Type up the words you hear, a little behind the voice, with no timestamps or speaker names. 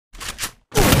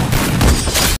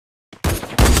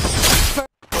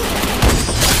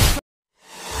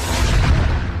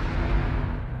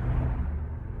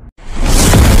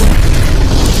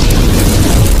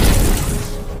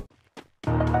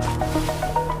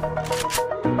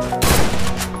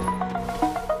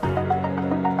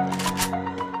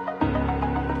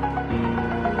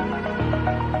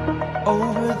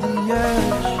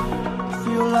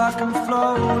like I'm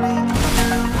floating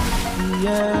through the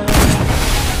air.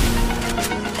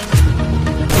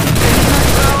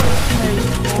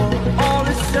 All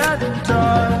is said and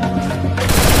done.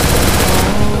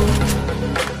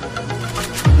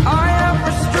 I am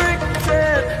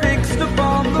restricted, fixed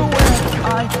upon the web.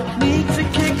 I need to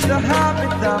kick the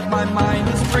habit that my mind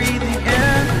is breathing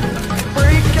in.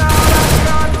 Break out, I've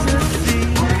got to see.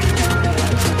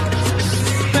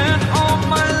 Spent all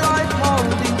my life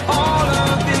holding all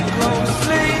of it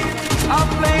closely. I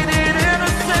played it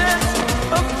innocent,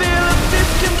 a feel of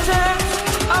discontent.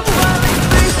 I'm finally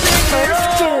facing it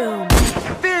all.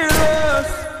 Fearless.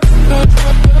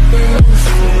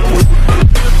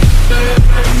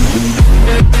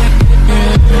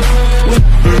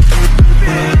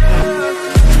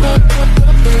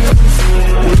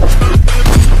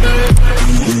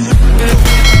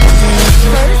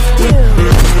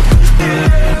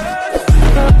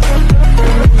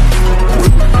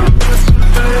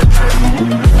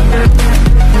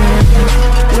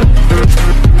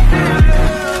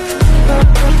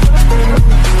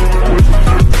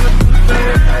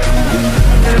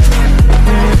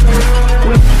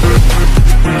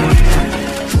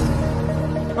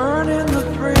 Burning the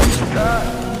bridge that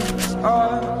keeps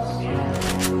us.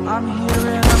 I'm here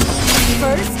and I'm seeing.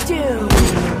 First two.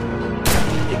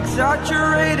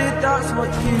 Exaggerated, that's what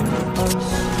you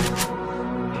must.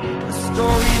 The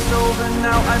story's over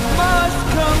now, I must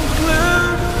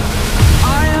conclude.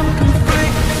 I am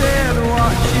conflicted,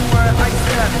 watching where I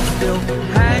stand still,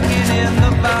 hanging in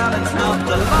the balance. Not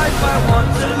the life I want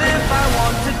to live, I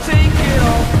want to take it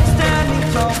all. Standing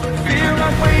tall, fear I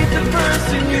weighed the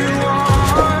person you